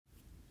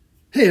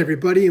Hey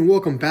everybody, and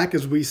welcome back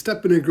as we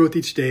step into growth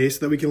each day so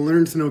that we can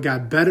learn to know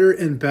God better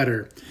and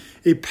better.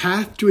 A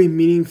path to a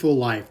meaningful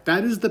life.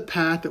 That is the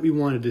path that we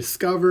want to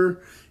discover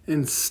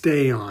and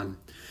stay on.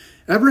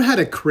 Ever had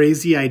a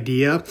crazy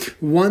idea?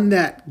 One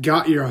that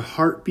got your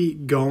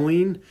heartbeat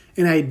going?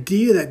 An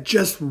idea that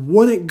just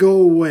wouldn't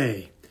go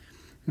away?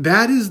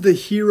 That is the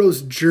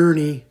hero's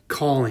journey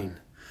calling.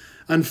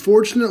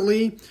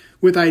 Unfortunately,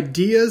 with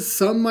ideas,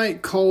 some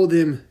might call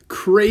them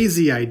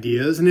crazy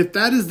ideas. And if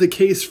that is the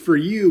case for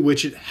you,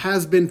 which it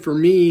has been for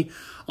me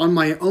on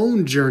my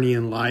own journey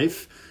in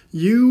life,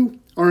 you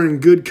are in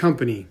good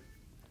company.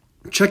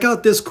 Check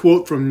out this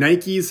quote from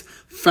Nike's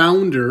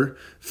founder,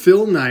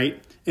 Phil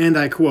Knight, and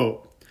I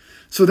quote,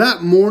 "So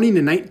that morning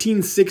in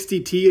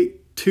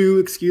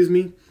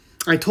 1962,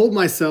 I told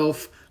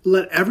myself,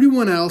 let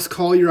everyone else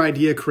call your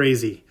idea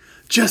crazy.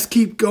 Just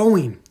keep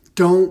going.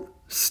 Don't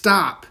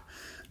stop.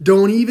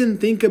 Don't even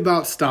think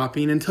about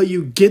stopping until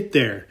you get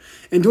there.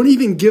 And don't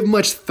even give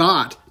much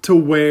thought to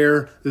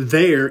where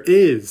there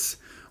is.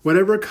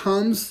 Whatever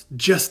comes,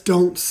 just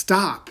don't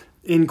stop."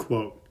 End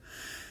quote.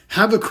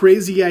 Have a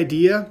crazy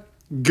idea?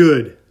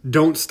 Good.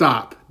 Don't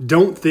stop.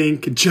 Don't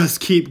think. Just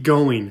keep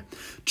going.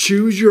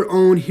 Choose your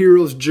own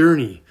hero's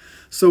journey.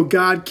 So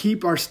God,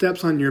 keep our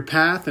steps on your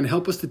path and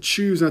help us to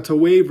choose not to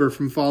waver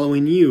from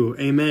following you.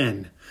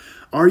 Amen.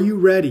 Are you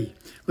ready?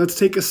 Let's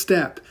take a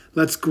step.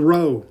 Let's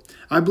grow.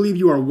 I believe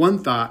you are one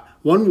thought,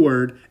 one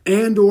word,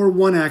 and/or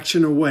one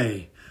action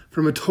away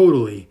from a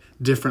totally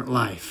different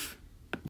life.